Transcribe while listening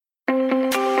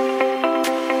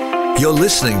You're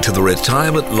listening to the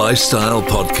Retirement Lifestyle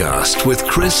Podcast with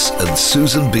Chris and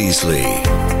Susan Beasley.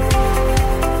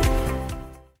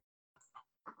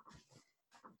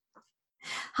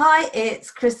 Hi, it's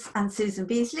Chris and Susan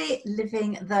Beasley,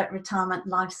 Living the Retirement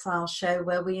Lifestyle Show,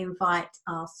 where we invite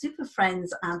our super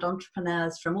friends and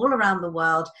entrepreneurs from all around the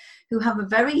world who have a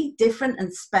very different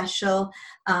and special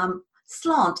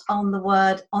slant on the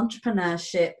word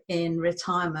entrepreneurship in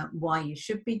retirement, why you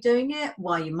should be doing it,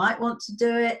 why you might want to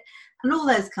do it, and all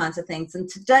those kinds of things. And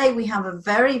today we have a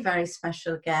very, very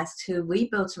special guest who we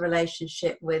built a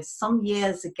relationship with some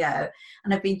years ago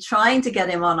and have been trying to get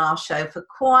him on our show for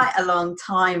quite a long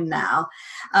time now.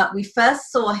 We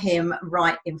first saw him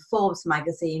write in Forbes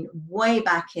magazine way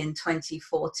back in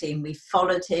 2014. We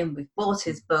followed him, we bought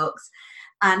his books,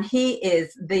 and he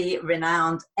is the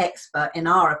renowned expert, in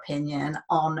our opinion,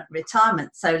 on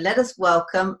retirement. So let us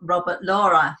welcome Robert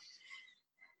Laura.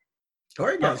 All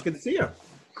right, guys, good to see you.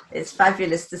 It's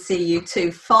fabulous to see you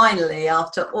too, finally,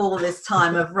 after all this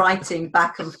time of writing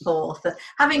back and forth.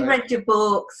 Having read your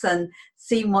books and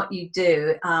seen what you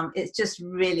do, it's just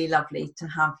really lovely to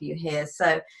have you here.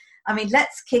 So, I mean,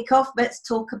 let's kick off. Let's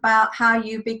talk about how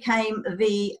you became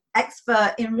the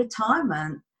expert in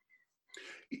retirement.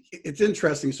 It's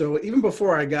interesting. So even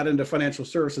before I got into financial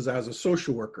services, I was a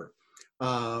social worker.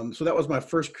 So that was my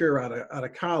first career out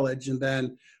of college. And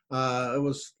then it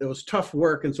was tough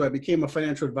work. And so I became a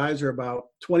financial advisor about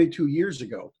 22 years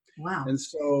ago. Wow. And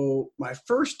so my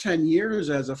first 10 years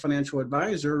as a financial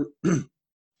advisor, it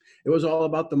was all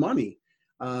about the money.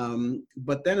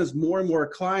 But then as more and more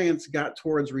clients got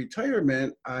towards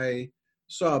retirement, I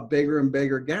saw a bigger and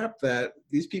bigger gap that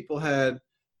these people had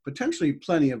potentially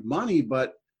plenty of money,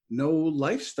 but no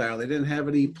lifestyle. They didn't have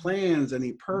any plans,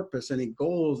 any purpose, any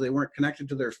goals. They weren't connected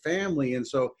to their family. And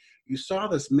so you saw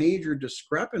this major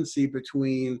discrepancy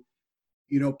between,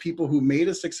 people who made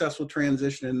a successful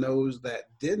transition and those that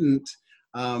didn't.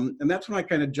 And that's when I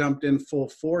kind of jumped in full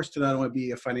force to not only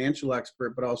be a financial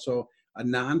expert, but also a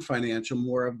non-financial,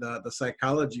 more of the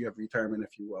psychology of retirement,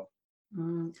 if you will.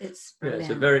 It's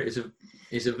brilliant.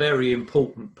 It's a very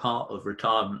important part of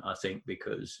retirement, I think,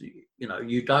 because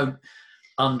you don't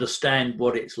understand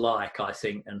what it's like, I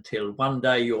think, until one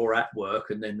day you're at work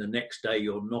and then the next day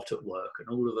you're not at work, and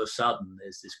all of a sudden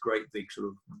there's this great big sort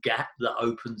of gap that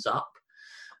opens up.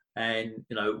 And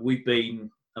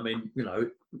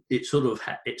it sort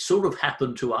of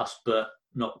happened to us, but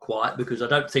not quite, because I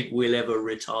don't think we'll ever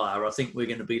retire. I think we're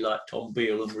going to be like Tom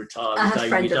Beale and retire the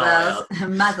day we die.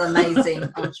 Another amazing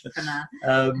entrepreneur.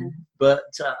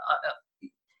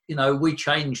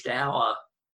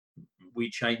 We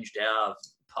changed our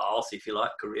path, if you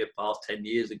like, career path 10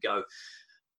 years ago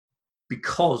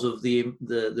because of the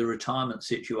retirement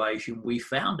situation we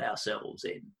found ourselves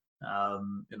in.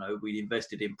 We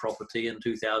invested in property in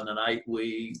 2008.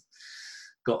 We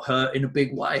got hurt in a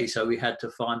big way, so we had to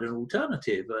find an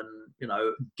alternative and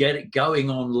get it going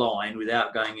online.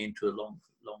 Without going into a long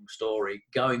story,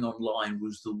 going online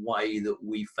was the way that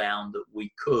we found that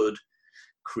we could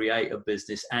create a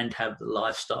business and have the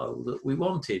lifestyle that we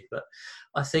wanted. But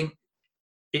I think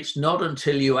it's not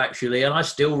until you actually, and I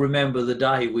still remember the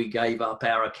day we gave up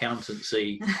our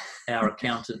accountancy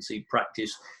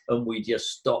practice, and we just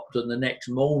stopped, and the next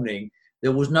morning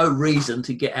there was no reason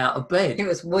to get out of bed. It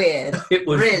was weird. It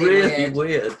was really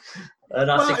weird.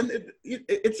 And I think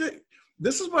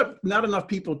this is what not enough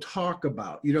people talk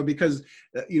about, because,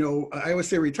 I always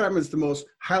say retirement is the most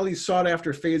highly sought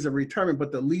after phase of retirement,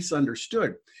 but the least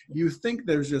understood. You think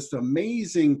there's this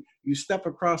amazing, you step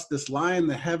across this line,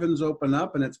 the heavens open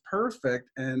up and it's perfect,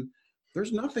 and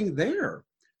there's nothing there.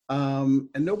 And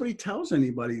nobody tells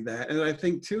anybody that. And I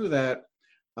think too that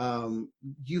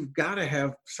you've got to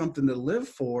have something to live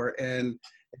for. And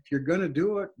if you're going to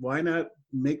do it, why not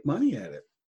make money at it?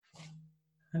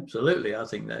 Absolutely. I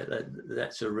think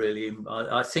that's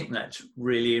I think that's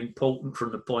really important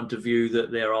from the point of view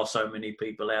that there are so many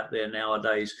people out there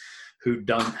nowadays who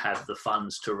don't have the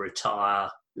funds to retire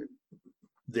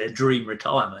their dream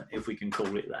retirement, if we can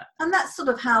call it that. And that's sort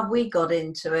of how we got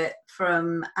into it,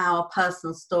 from our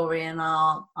personal story and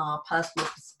our personal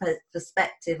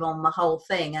perspective on the whole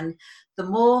thing. And the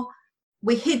more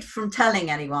we hid from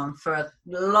telling anyone for a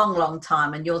long, long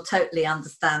time, and you'll totally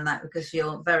understand that because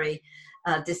you're very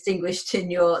distinguished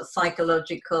in your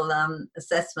psychological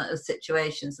assessment of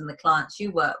situations and the clients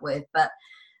you work with. But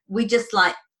we just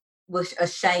were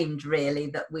ashamed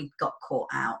really that we'd got caught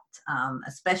out,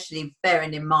 especially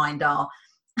bearing in mind our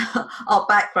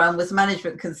background was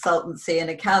management consultancy and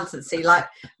accountancy.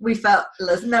 We felt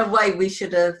there's no way we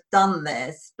should have done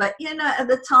this, but at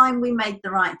the time we made the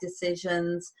right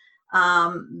decisions.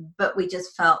 But we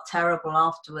just felt terrible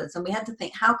afterwards. And we had to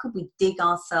think, how could we dig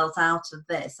ourselves out of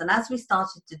this? And as we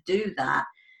started to do that,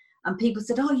 and people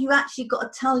said, oh, you actually got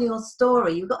to tell your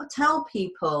story. You've got to tell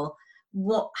people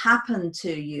what happened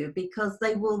to you, because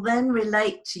they will then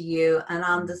relate to you and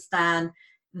understand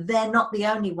they're not the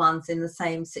only ones in the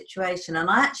same situation. And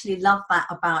I actually love that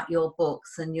about your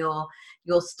books and your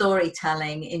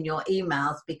storytelling in your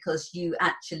emails, because you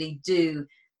actually do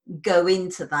go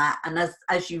into that. And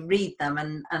as you read them,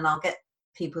 and I'll get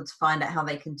people to find out how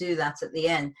they can do that at the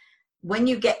end, when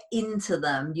you get into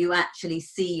them, you actually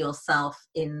see yourself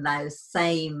in those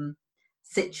same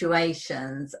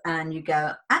situations, and you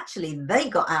go, actually, they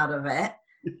got out of it.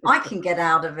 I can get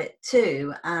out of it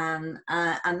too. And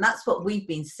that's what we've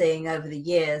been seeing over the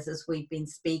years as we've been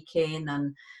speaking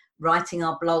and writing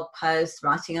our blog posts,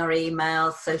 writing our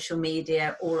emails, social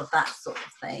media, all of that sort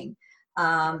of thing.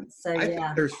 I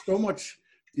think there's so much,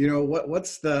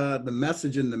 what's the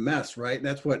message in the mess, right? And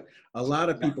that's what a lot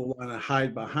of people want to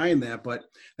hide behind that. But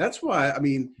that's why,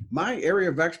 my area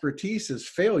of expertise is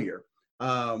failure.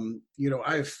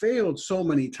 I've failed so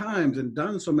many times and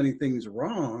done so many things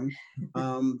wrong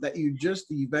that you just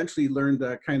eventually learn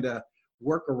to kind of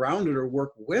work around it or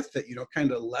work with it,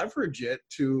 kind of leverage it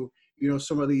to,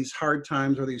 some of these hard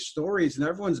times or these stories. And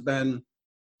everyone's been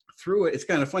through it. It's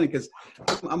kind of funny because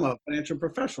I'm a financial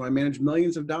professional. I manage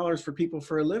millions of dollars for people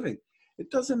for a living.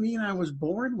 It doesn't mean I was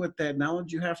born with that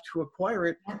knowledge. You have to acquire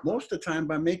it most of the time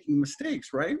by making mistakes,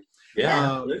 right?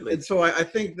 Yeah, absolutely. And so I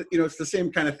think that, it's the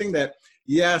same kind of thing that,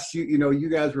 yes, you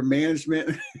guys were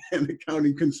management and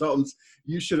accounting consultants.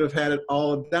 You should have had it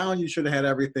all down. You should have had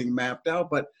everything mapped out.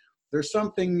 But there's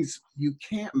some things you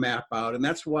can't map out. And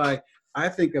that's why I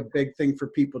think a big thing for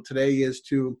people today is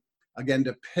to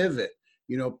pivot,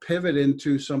 pivot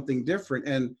into something different.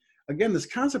 And again, this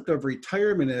concept of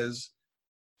retirement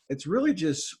it's really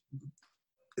just,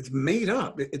 it's made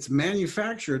up. It's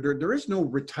manufactured. There is no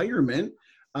retirement.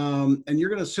 And you're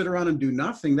going to sit around and do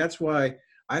nothing. That's why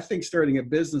I think starting a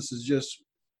business is just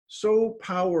so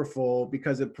powerful,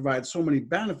 because it provides so many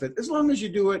benefits, as long as you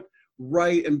do it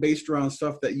right and based around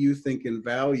stuff that you think and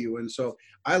value. And so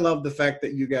I love the fact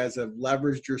that you guys have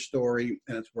leveraged your story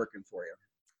and it's working for you.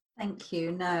 Thank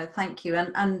you. No, thank you.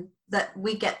 And that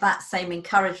we get that same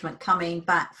encouragement coming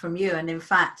back from you. And in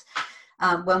fact,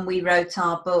 when we wrote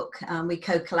our book, we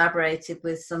co-collaborated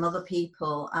with some other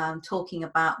people talking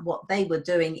about what they were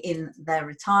doing in their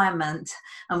retirement.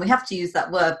 And we have to use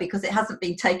that word because it hasn't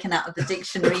been taken out of the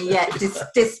dictionary yet,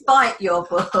 despite your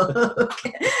book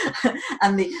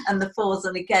and the fors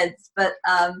and against. But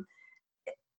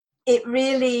it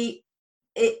really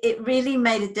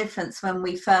made a difference when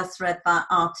we first read that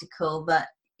article that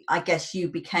I guess you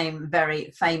became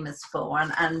very famous for.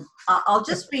 And I'll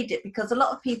just read it because a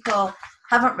lot of people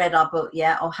haven't read our book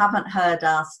yet or haven't heard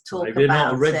us talk about it. They may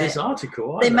not have read this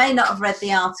article. They may not have read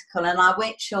the article, and I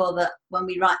make sure that when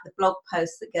we write the blog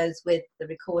post that goes with the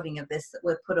recording of this, that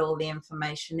we'll put all the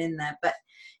information in there. But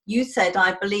you said,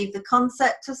 I believe the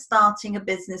concept of starting a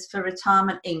business for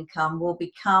retirement income will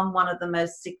become one of the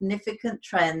most significant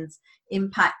trends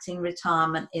impacting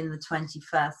retirement in the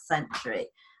 21st century.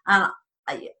 And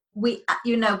we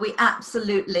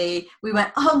absolutely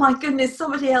went, oh my goodness,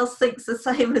 somebody else thinks the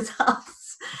same as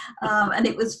us. And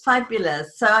it was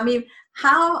fabulous. So,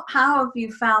 how have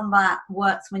you found that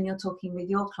works when you're talking with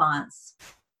your clients?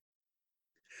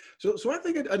 So I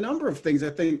think a number of things. I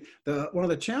think one of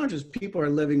the challenges, people are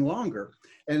living longer,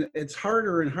 and it's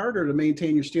harder and harder to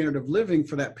maintain your standard of living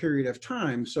for that period of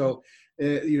time. So,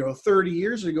 30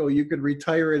 years ago, you could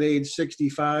retire at age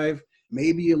 65.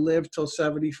 Maybe you lived till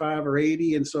 75 or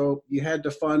 80. And so you had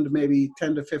to fund maybe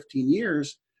 10 to 15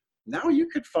 years. Now you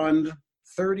could fund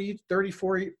 30, 30,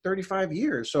 40, 35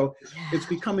 years. So it's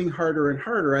becoming harder and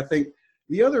harder. I think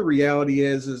the other reality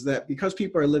is that because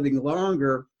people are living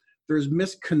longer, there's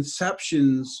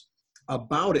misconceptions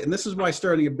about it. And this is why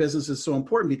starting a business is so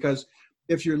important, because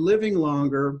if you're living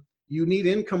longer, you need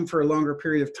income for a longer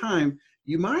period of time.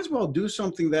 You might as well do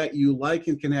something that you like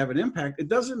and can have an impact. It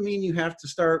doesn't mean you have to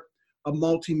start a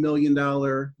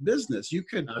multi-million-dollar business. You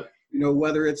could,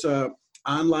 whether it's a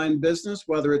online business,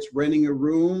 whether it's renting a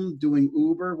room, doing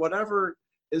Uber, whatever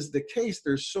is the case,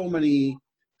 there's so many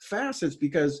facets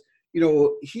because,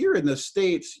 here in the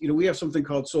States, we have something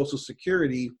called Social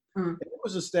Security. And it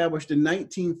was established in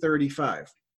 1935.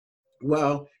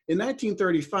 Well, in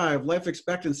 1935, life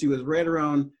expectancy was right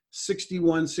around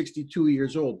 61, 62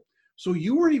 years old. So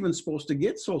you weren't even supposed to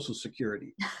get Social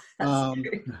Security.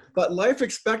 But life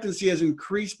expectancy has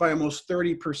increased by almost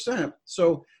 30%.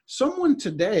 So someone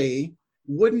today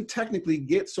wouldn't technically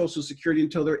get Social Security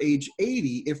until they're age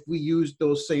 80 if we used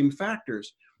those same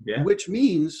factors. Yeah. which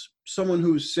means someone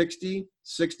who's 60,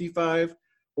 65,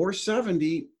 or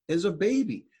 70 is a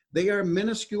baby. They are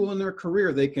minuscule in their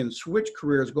career. They can switch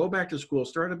careers, go back to school,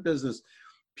 start a business.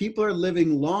 People are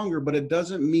living longer, but it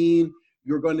doesn't mean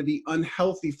you're going to be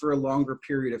unhealthy for a longer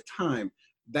period of time.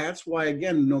 That's why,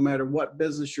 again, no matter what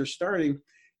business you're starting,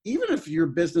 even if your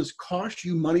business costs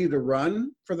you money to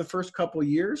run for the first couple of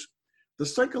years, the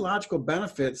psychological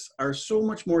benefits are so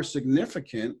much more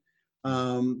significant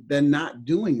than not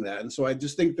doing that. And so I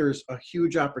just think there's a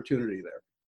huge opportunity there.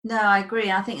 No, I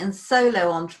agree. I think in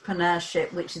solo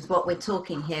entrepreneurship, which is what we're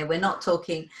talking here, we're not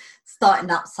talking starting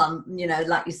up some,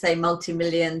 like you say,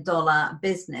 multi-million-dollar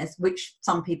business, which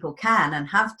some people can and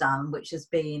have done, which has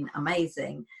been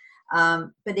amazing.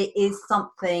 But it is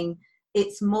something,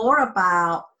 it's more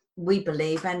about, we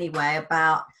believe anyway,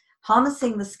 about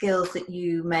harnessing the skills that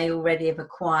you may already have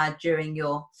acquired during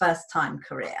your first time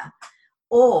career,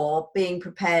 or being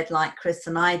prepared like Chris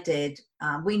and I did.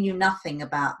 We knew nothing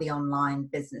about the online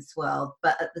business world,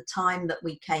 but at the time that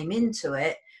we came into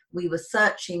it, we were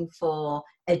searching for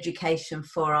education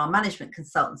for our management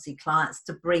consultancy clients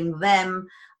to bring them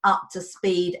up to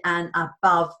speed and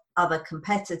above other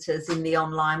competitors in the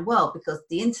online world, because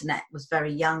the internet was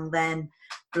very young then,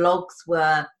 blogs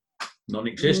were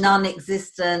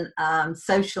non-existent,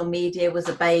 social media was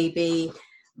a baby.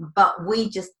 But we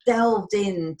just delved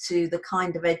into the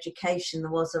kind of education there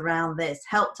was around this,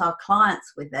 helped our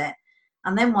clients with it.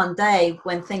 And then one day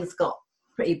when things got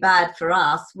pretty bad for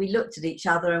us, we looked at each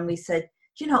other and we said,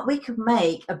 do you know what, we could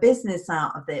make a business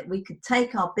out of it. We could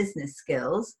take our business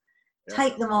skills,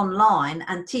 take them online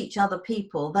and teach other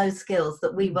people those skills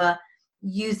that we were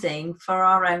using for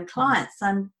our own clients.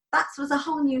 And that was a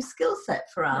whole new skill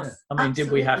set for us. Yeah. I mean, Absolutely.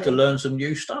 Did we have to learn some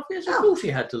new stuff? Yes, of course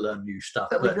you had to learn new stuff.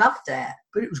 But we loved it.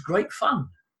 But it was great fun.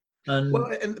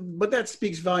 But that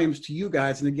speaks volumes to you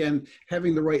guys. And again,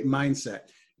 having the right mindset.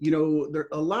 There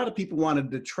a lot of people want to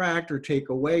detract or take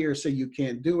away or say you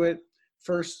can't do it.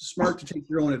 First, smart to take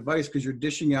your own advice, because you're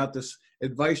dishing out this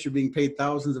advice you're being paid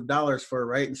thousands of dollars for,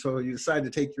 right? And so you decide to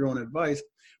take your own advice.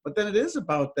 But then it is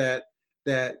about that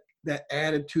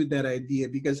attitude, that idea,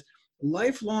 because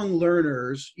lifelong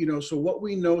learners, so what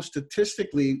we know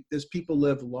statistically is people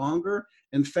live longer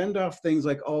and fend off things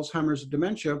like Alzheimer's and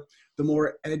dementia, the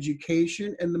more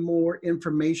education and the more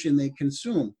information they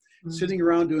consume. Mm-hmm. Sitting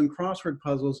around doing crossword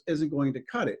puzzles isn't going to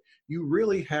cut it. You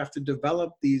really have to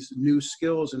develop these new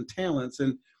skills and talents.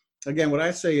 And again, what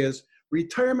I say is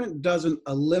retirement doesn't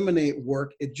eliminate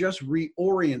work, it just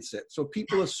reorients it. So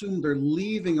people assume they're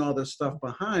leaving all this stuff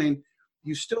behind.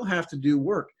 You still have to do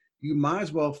work. You might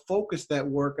as well focus that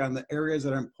work on the areas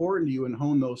that are important to you and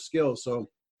hone those skills. So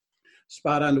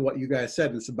spot on to what you guys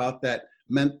said. It's about that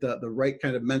the right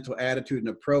kind of mental attitude and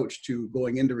approach to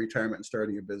going into retirement and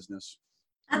starting a business.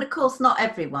 And of course, not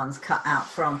everyone's cut out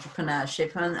for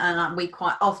entrepreneurship. And we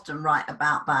quite often write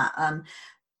about that.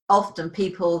 Often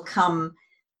people come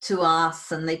to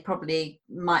us, and they probably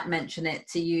might mention it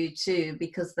to you too,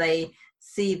 because they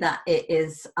see that it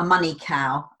is a money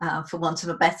cow, for want of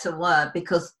a better word,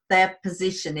 because their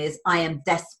position is, I am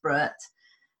desperate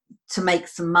to make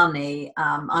some money.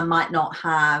 I might not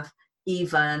have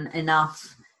even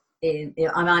enough.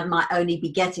 I might only be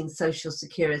getting social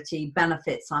security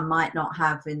benefits. I might not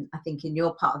have, I think in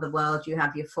your part of the world, you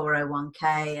have your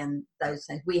 401k and those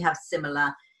things. We have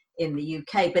similar in the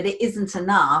UK, but it isn't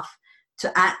enough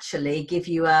to actually give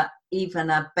you even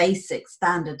a basic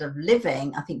standard of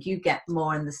living. I think you get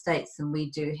more in the States than we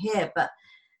do here, but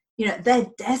they're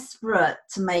desperate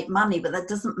to make money, but that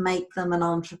doesn't make them an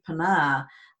entrepreneur.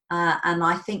 And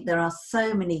I think there are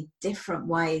so many different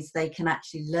ways they can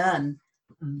actually learn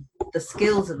the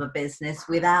skills of a business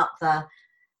without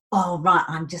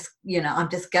I'm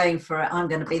just going for it. I'm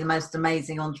going to be the most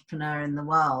amazing entrepreneur in the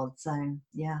world. So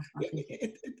yeah,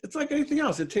 it's like anything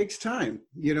else. It takes time.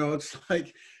 It's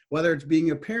like whether it's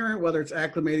being a parent, whether it's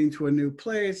acclimating to a new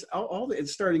place,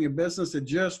 it's starting a business.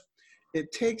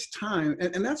 It takes time,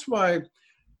 and that's why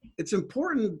it's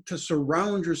important to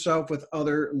surround yourself with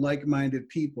other like-minded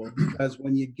people, because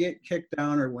when you get kicked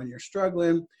down or when you're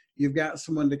struggling, you've got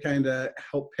someone to kind of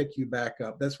help pick you back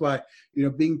up. That's why,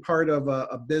 being part of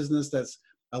a business that's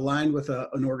aligned with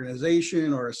an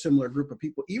organization or a similar group of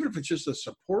people, even if it's just a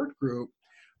support group,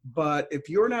 but if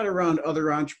you're not around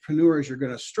other entrepreneurs, you're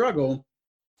going to struggle,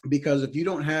 because if you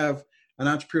don't have an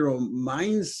entrepreneurial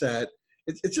mindset,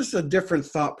 it's just a different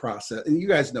thought process. And you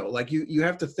guys know, like you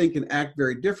have to think and act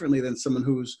very differently than someone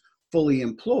who's fully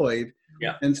employed.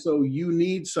 Yeah. And so you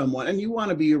need someone, and you want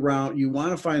to be around, you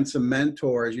want to find some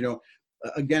mentors,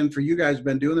 again, for you guys,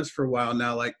 been doing this for a while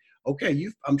now, like okay,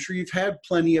 I'm sure you've had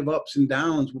plenty of ups and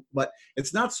downs, but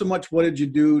it's not so much what did you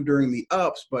do during the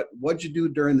ups, but what did you do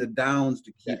during the downs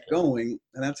to keep going,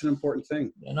 and that's an important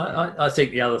thing. And I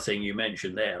think the other thing you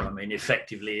mentioned there, I mean,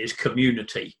 effectively is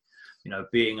community.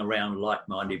 Being around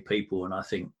like-minded people, and I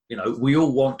think we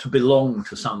all want to belong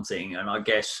to something, and I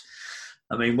guess,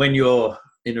 I mean, when you're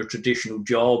in a traditional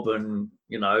job and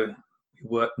you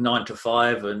work 9 to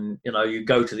 5 and you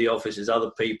go to the office as other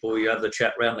people, you have the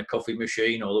chat around the coffee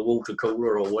machine or the water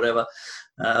cooler or whatever,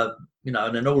 and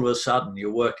then all of a sudden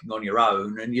you're working on your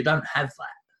own and you don't have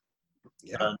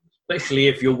that. Especially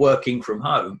if you're working from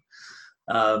home.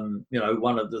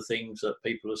 One of the things that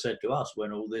people have said to us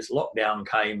when all this lockdown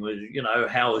came was,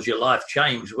 how has your life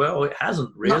changed? Well, it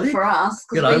hasn't really. Not for us.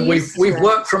 We've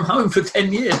worked from home for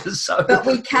 10 years. So. But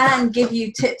we can give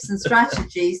you tips and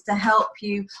strategies to help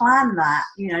you plan that,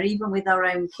 even with our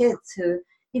own kids who,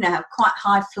 have quite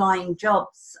high flying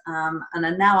jobs and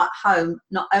are now at home,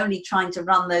 not only trying to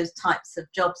run those types of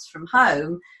jobs from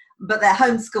home, but they're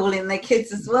homeschooling their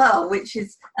kids as well,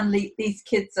 and these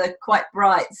kids are quite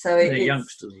bright. So they're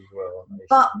youngsters as well. Aren't they?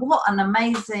 But what an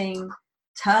amazing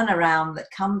turnaround that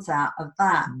comes out of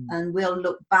that. And we'll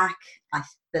look back, I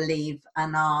believe,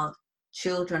 and our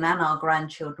children and our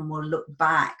grandchildren will look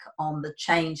back on the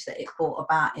change that it brought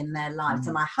about in their lives.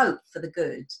 And I hope for the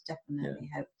good, definitely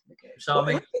hope for the good. So,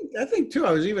 I think too,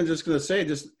 I was even just going to say,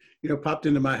 popped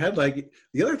into my head, like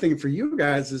the other thing for you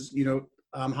guys is,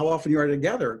 how often you are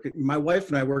together. My wife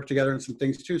and I work together on some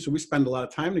things too, so we spend a lot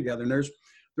of time together. And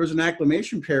there's an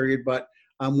acclimation period, but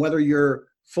whether you're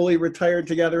fully retired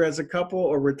together as a couple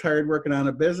or retired working on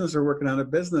a business or working on a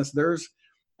business, there's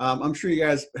I'm sure you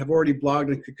guys have already blogged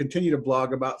and could continue to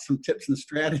blog about some tips and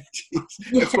strategies.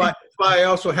 Yeah. That's why I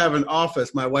also have an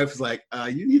office. My wife is like,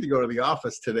 you need to go to the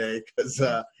office today because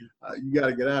you got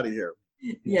to get out of here.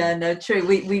 Yeah, no, true.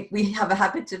 We have a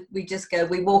habit of,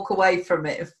 we walk away from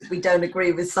it if we don't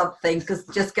agree with something, because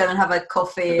just go and have a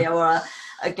coffee or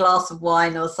a glass of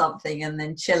wine or something and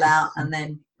then chill out and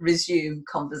then resume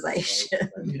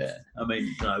conversation. Yeah, I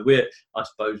mean, I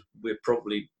suppose we're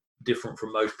probably different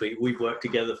from most people. We've worked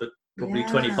together for probably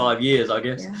 25 years, I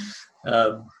guess.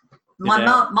 Yeah.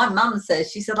 My mum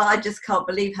says, she said, I just can't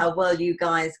believe how well you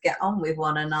guys get on with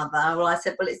one another. Well, I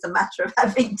said, well, it's a matter of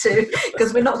having to,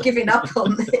 because we're not giving up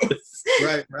on this.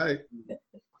 Right.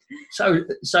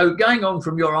 So going on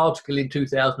from your article in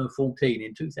 2014,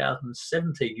 in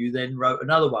 2017, you then wrote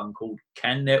another one called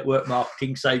Can Network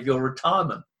Marketing Save Your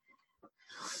Retirement?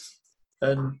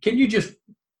 And can you just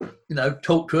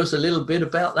talk to us a little bit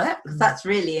about that? That's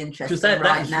really interesting. Because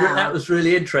that was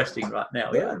really interesting right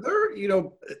now. Yeah,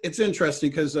 it's interesting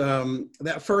because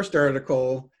that first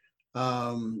article,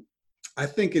 I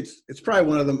think it's probably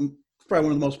one of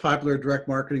the most popular direct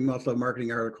marketing, multi-level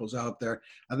marketing articles out there.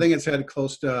 I think it's had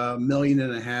close to 1.5 million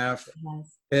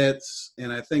hits,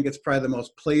 and I think it's probably the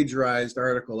most plagiarized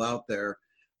article out there.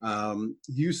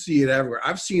 You see it everywhere.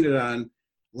 I've seen it on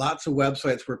lots of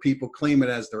websites where people claim it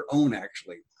as their own,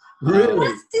 actually. Really?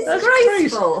 That's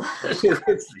disgraceful.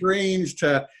 It's strange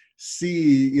to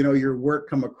see, your work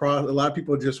come across. A lot of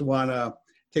people just want to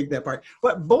take that part.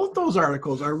 But both those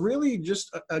articles are really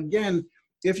just, again,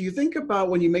 if you think about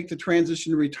when you make the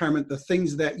transition to retirement, the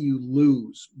things that you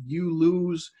lose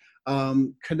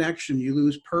connection, you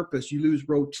lose purpose, you lose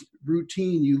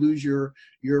routine, you lose your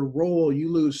role,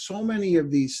 you lose so many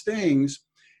of these things.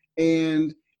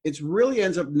 And it really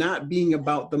ends up not being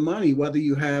about the money, whether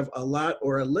you have a lot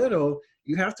or a little.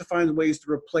 You have to find ways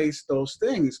to replace those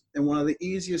things. And one of the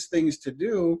easiest things to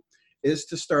do is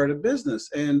to start a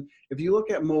business. And if you look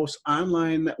at most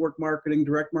online network marketing,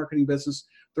 direct marketing business,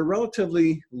 they're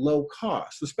relatively low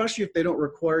cost, especially if they don't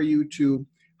require you to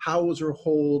house or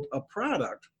hold a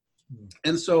product.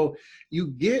 And so you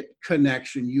get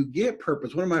connection, you get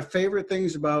purpose. One of my favorite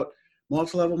things about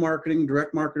multi-level marketing,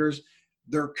 direct marketers,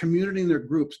 their community and their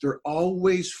groups, they're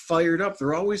always fired up.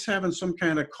 They're always having some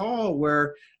kind of call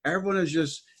where everyone is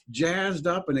just jazzed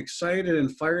up and excited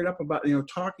and fired up about,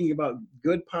 talking about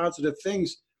good, positive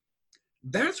things.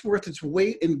 That's worth its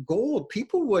weight in gold.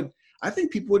 I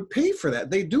think people would pay for that.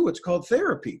 They do. It's called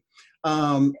therapy.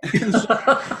 And so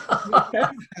we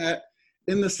have that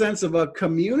in the sense of a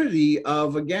community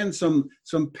of, again, some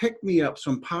pick-me-up,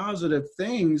 some positive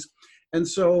things. And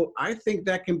so I think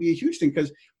that can be a huge thing,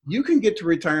 because you can get to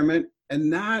retirement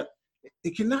and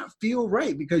it cannot feel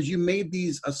right because you made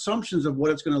these assumptions of what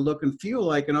it's going to look and feel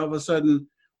like, and all of a sudden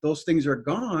those things are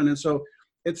gone. And so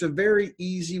it's a very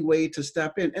easy way to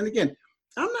step in. And again,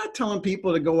 I'm not telling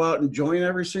people to go out and join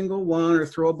every single one or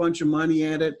throw a bunch of money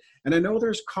at it. And I know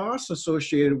there's costs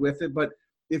associated with it, but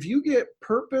if you get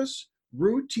purpose,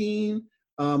 routine,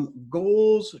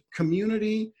 goals,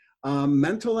 community,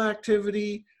 mental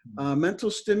activity,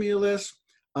 mental stimulus,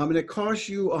 and it costs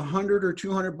you $100 or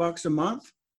 $200 a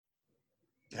month.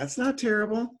 That's not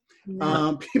terrible.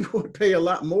 No. People would pay a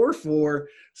lot more for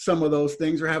some of those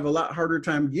things or have a lot harder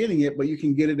time getting it, but you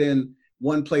can get it in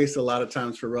one place a lot of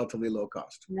times for relatively low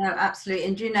cost. No, absolutely.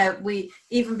 And you know, we,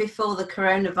 even before the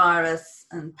coronavirus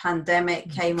and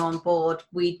pandemic came on board,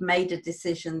 we'd made a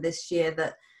decision this year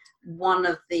that one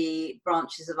of the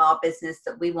branches of our business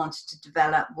that we wanted to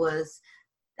develop was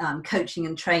coaching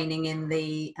and training in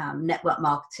the network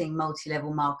marketing,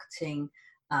 multi-level marketing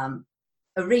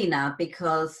arena,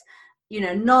 because you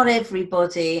know, not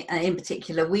everybody, in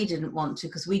particular, we didn't want to,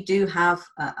 because we do have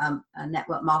a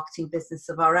network marketing business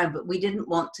of our own, but we didn't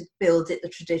want to build it the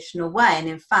traditional way. And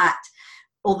in fact,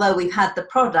 although we've had the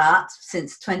product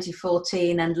since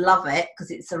 2014 and love it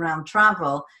because it's around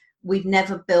travel, we've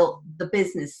never built the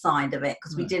business side of it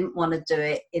because we didn't want to do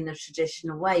it in a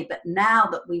traditional way. But now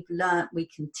that we've learned, we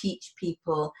can teach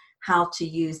people how to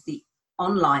use the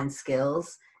online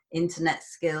skills, internet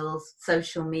skills,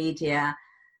 social media.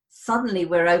 Suddenly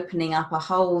we're opening up a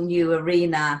whole new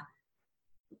arena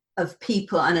of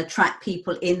people and attract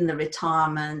people in the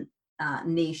retirement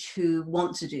niche who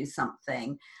want to do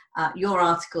something. Your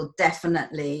article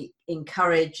definitely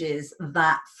encourages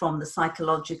that from the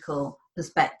psychological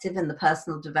perspective and the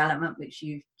personal development, which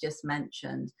you've just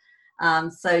mentioned.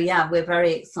 So yeah, we're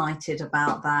very excited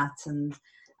about that. And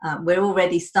we're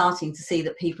already starting to see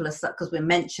that people are stuck because we're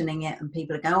mentioning it and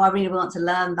people are going, oh, I really want to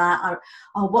learn that.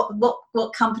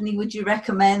 What company would you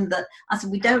recommend? That I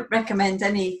said, we don't recommend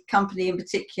any company in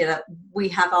particular. We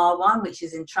have our one, which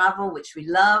is in travel, which we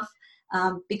love,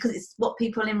 because it's what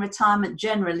people in retirement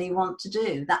generally want to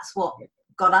do. That's what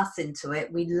got us into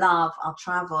it. We love our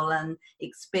travel and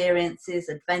experiences,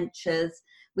 adventures.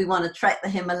 We want to trek the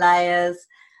Himalayas.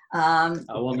 I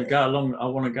want to go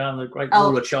on the Great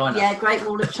Wall of China. Yeah, Great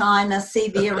Wall of China, see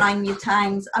the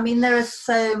orangutans. I mean, there are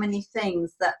so many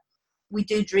things that we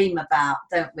do dream about,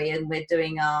 don't we? And we're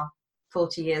doing our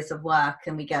 40 years of work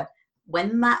and we go,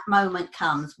 when that moment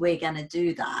comes, we're going to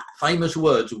do that. Famous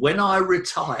words, when I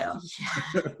retire.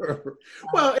 Yeah.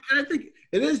 Well, I think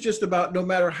it is just about, no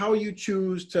matter how you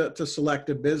choose to select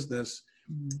a business,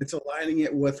 it's aligning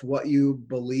it with what you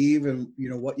believe and, you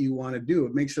know, what you want to do.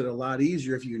 It makes it a lot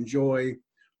easier if you enjoy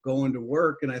going to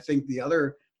work. And I think the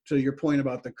other, to your point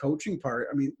about the coaching part,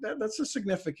 I mean, that's a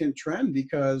significant trend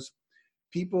because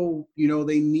people, you know,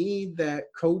 they need that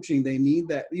coaching. They need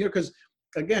that, you know, because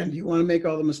again, do you want to make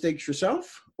all the mistakes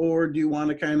yourself or do you want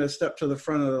to kind of step to the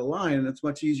front of the line? And it's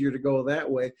much easier to go that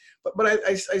way. But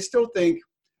I still think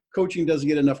coaching doesn't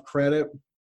get enough credit.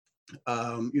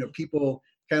 You know, people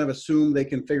kind of assume they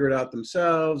can figure it out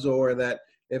themselves, or that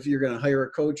if you're going to hire a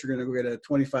coach, you're going to go get a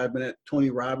 25-minute Tony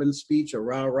Robbins speech, a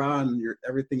rah-rah, and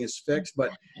everything is fixed.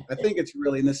 But I think it's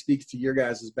really, and this speaks to your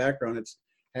guys' background, it's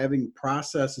having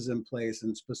processes in place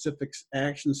and specific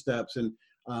action steps and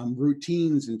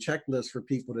routines and checklists for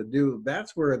people to do.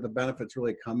 That's where the benefits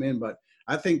really come in. But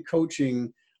I think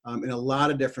coaching in a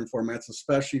lot of different formats,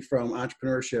 especially from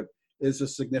entrepreneurship, is a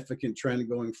significant trend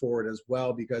going forward as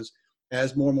well, because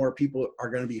as more and more people are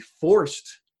going to be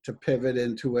forced to pivot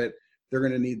into it, they're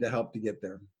going to need the help to get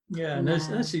there. Yeah, and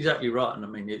that's exactly right. And I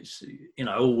mean, it's, you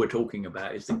know, all we're talking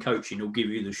about is the coaching will give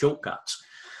you the shortcuts,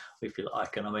 if you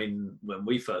like. And I mean, when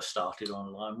we first started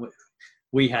online,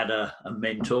 we had a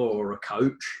mentor or a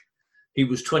coach. He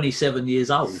was 27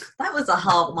 years old. That was a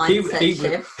hard mindset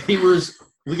shift.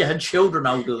 We had children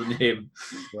older than him.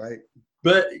 Right.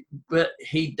 But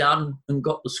he'd done and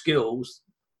got the skills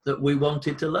that we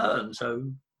wanted to learn. So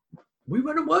we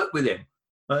went and worked with him.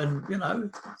 And, you know,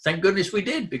 thank goodness we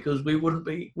did, because we wouldn't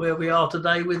be where we are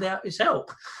today without his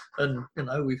help. And, you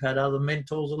know, we've had other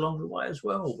mentors along the way as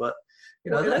well. But,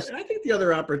 you know, I think the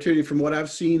other opportunity from what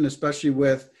I've seen, especially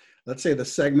with, let's say, the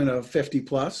segment of 50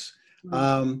 plus,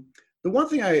 the one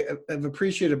thing I have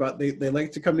appreciated about, they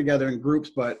like to come together in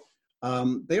groups, but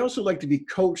they also like to be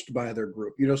coached by their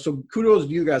group, you know, so kudos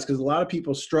to you guys, because a lot of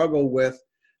people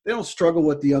they don't struggle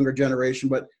with the younger generation,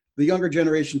 but the younger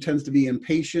generation tends to be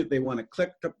impatient. They want to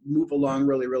click to move along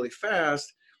really, really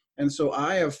fast. And so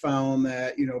I have found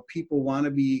that, you know, people want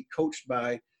to be coached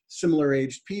by similar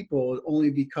aged people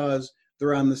only because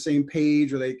they're on the same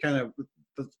page, or they kind of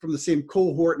from the same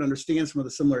cohort and understand some of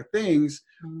the similar things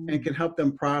and can help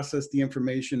them process the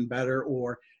information better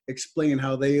or explain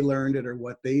how they learned it or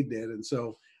what they did. And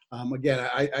so again,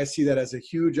 I see that as a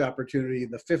huge opportunity,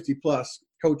 the 50 plus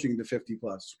coaching to 50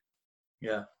 plus.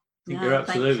 Yeah. I think you're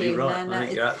absolutely right. No, I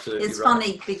think you're absolutely it's right.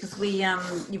 funny because we,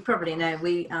 you probably know,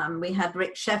 we had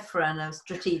Rick Sheffran of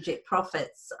Strategic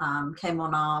Profits came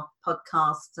on our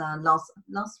podcast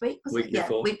last week, was it?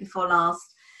 Before. Yeah, week before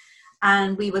last,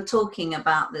 and we were talking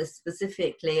about this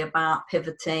specifically about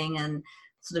pivoting and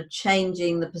sort of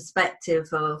changing the perspective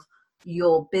of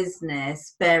your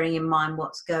business, bearing in mind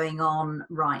what's going on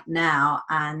right now,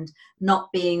 and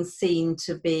not being seen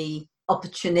to be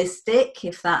opportunistic,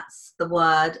 if that's the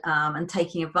word, and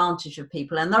taking advantage of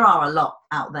people. And there are a lot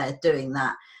out there doing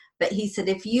that. But he said,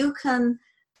 if you can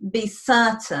be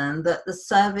certain that the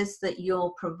service that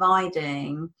you're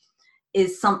providing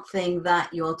is something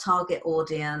that your target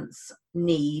audience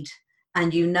need,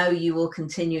 and you know you will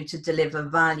continue to deliver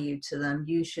value to them,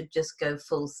 you should just go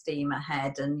full steam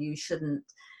ahead, and you shouldn't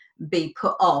be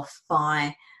put off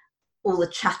by all the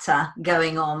chatter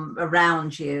going on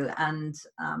around you. And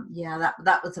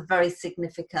that was a very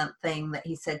significant thing that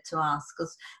he said to us,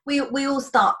 because we all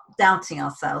start doubting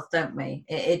ourselves, don't we?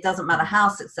 It doesn't matter how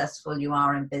successful you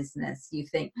are in business. You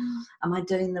think, am I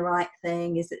doing the right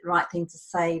thing? Is it the right thing to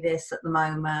say this at the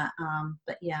moment?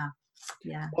 But yeah.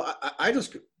 Well,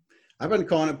 I've been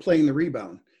calling it playing the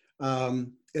rebound.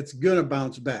 It's gonna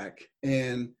bounce back,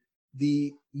 and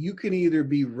you can either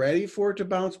be ready for it to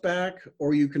bounce back,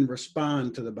 or you can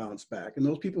respond to the bounce back. And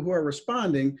those people who are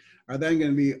responding are then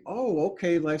going to be, oh,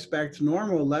 okay, life's back to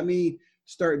normal. Let me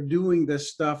start doing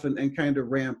this stuff and kind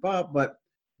of ramp up. But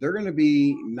they're going to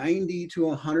be 90 to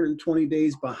 120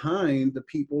 days behind the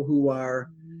people who are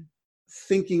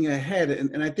thinking ahead.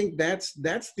 And I think that's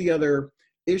the other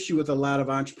issue with a lot of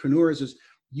entrepreneurs is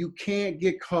you can't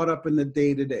get caught up in the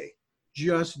day-to-day.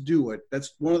 Just do it.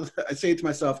 That's one of I say it to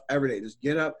myself every day. Just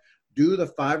get up, do the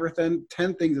 5 or 10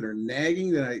 things that are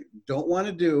nagging that I don't want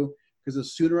to do, because the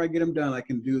sooner I get them done, I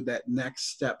can do that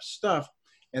next step stuff.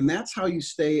 And that's how you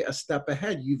stay a step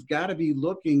ahead. You've got to be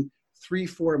looking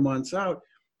 3-4 months out.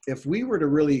 If we were to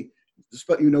really,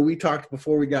 we talked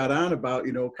before we got on about,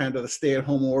 kind of the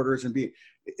stay-at-home orders and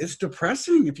it's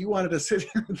depressing. If you wanted to sit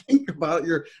here and think about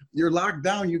you're locked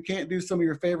down, you can't do some of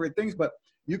your favorite things, but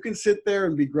you can sit there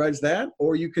and begrudge that,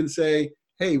 or you can say,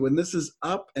 hey, when this is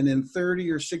up and in 30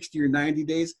 or 60 or 90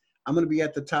 days, I'm going to be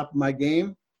at the top of my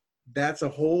game. That's a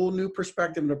whole new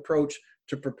perspective and approach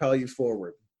to propel you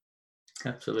forward.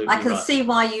 Absolutely. I can see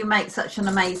why you make such an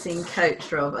amazing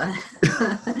coach, Robert.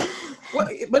 Well,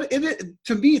 but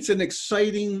to me, it's an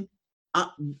exciting,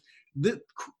 the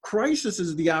crisis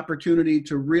is the opportunity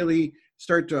to really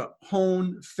start to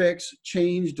hone, fix,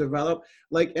 change, develop,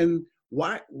 and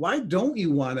why don't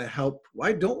you want to help?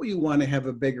 Why don't you want to have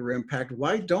a bigger impact?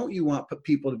 Why don't you want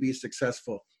people to be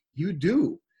successful? You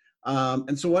do.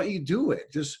 And so why don't you do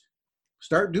it? Just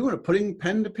start doing it, putting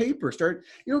pen to paper. Start,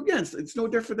 again, it's no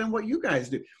different than what you guys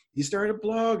do. You started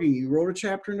blogging, you wrote a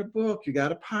chapter in a book, you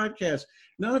got a podcast.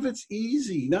 None of it's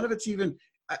easy. None of it's even,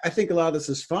 I think a lot of this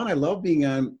is fun. I love being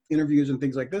on interviews and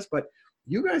things like this, but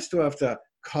you guys still have to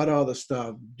cut all the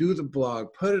stuff, do the blog,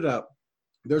 put it up.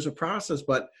 There's a process,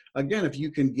 but again, if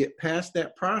you can get past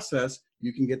that process,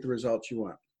 you can get the results you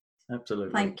want.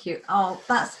 Absolutely. Thank you. Oh,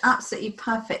 that's absolutely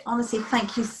perfect. Honestly,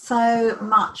 thank you so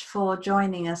much for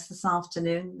joining us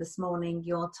this morning,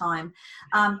 your time.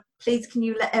 Please, can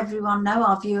you let everyone know,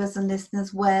 our viewers and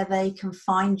listeners, where they can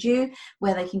find you,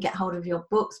 where they can get hold of your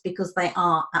books, because they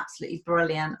are absolutely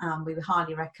brilliant. We would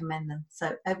highly recommend them.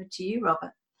 So over to you,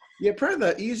 Robert. Yeah, probably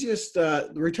the easiest,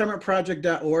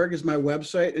 retirementproject.org is my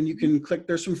website, and you can click,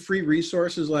 there's some free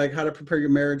resources like how to prepare your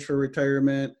marriage for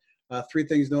retirement, 3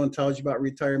 things no one tells you about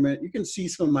retirement. You can see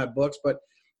some of my books, but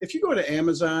if you go to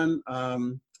Amazon, my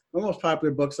most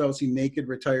popular book's obviously Naked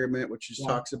Retirement, which just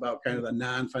talks about kind of the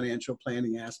non-financial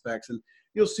planning aspects. And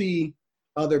you'll see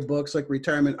other books like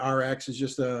Retirement RX is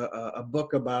just a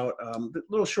book about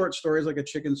little short stories like A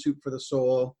Chicken Soup for the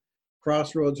Soul.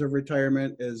 Crossroads of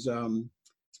Retirement is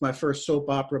it's my first soap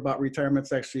opera about retirement.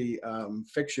 It's actually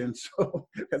fiction, so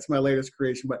that's my latest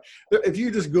creation. But if you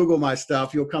just Google my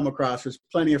stuff, you'll come across, there's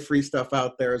plenty of free stuff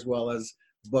out there as well as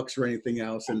books or anything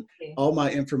else. And all my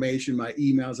information, my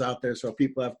email's out there. So if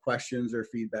people have questions or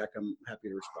feedback, I'm happy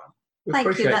to respond.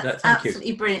 Thank you. That's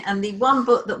absolutely brilliant. And the one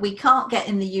book that we can't get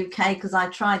in the UK, because I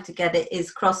tried to get it, is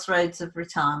Crossroads of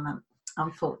Retirement.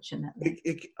 Unfortunately,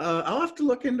 I'll have to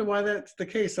look into why that's the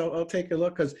case. I'll take a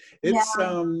look, because it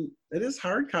is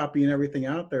hard copy and everything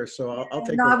out there. So I'll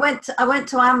take. No, I went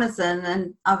to Amazon,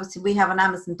 and obviously we have an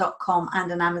Amazon.com and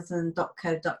an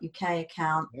Amazon.co.uk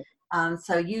account. Yep.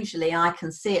 So usually I can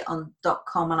see it on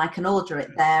 .com and I can order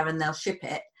it there, and they'll ship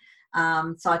it.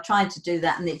 So I tried to do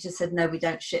that, and it just said no, we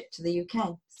don't ship to the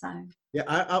UK. So yeah,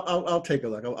 I'll take a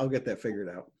look. I'll get that figured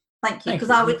out. Thank you, because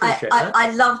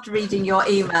I loved reading your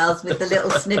emails with the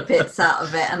little snippets out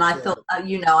of it, and I thought,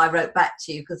 I wrote back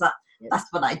to you because that's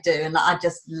what I do, and I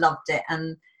just loved it.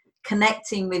 And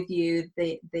connecting with you,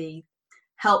 the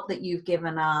help that you've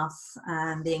given us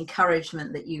and the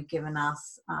encouragement that you've given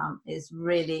us is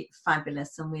really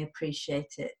fabulous, and we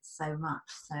appreciate it so much.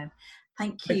 So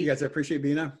thank you. Thank you guys. I appreciate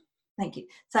being on. Thank you.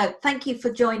 So thank you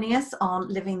for joining us on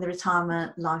Living the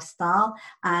Retirement Lifestyle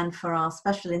and for our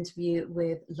special interview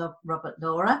with Robert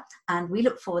Laura. And we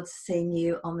look forward to seeing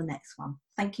you on the next one.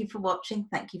 Thank you for watching.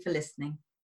 Thank you for listening.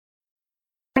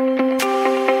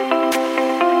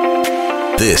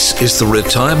 This is the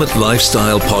Retirement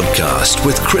Lifestyle Podcast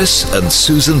with Chris and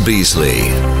Susan Beasley.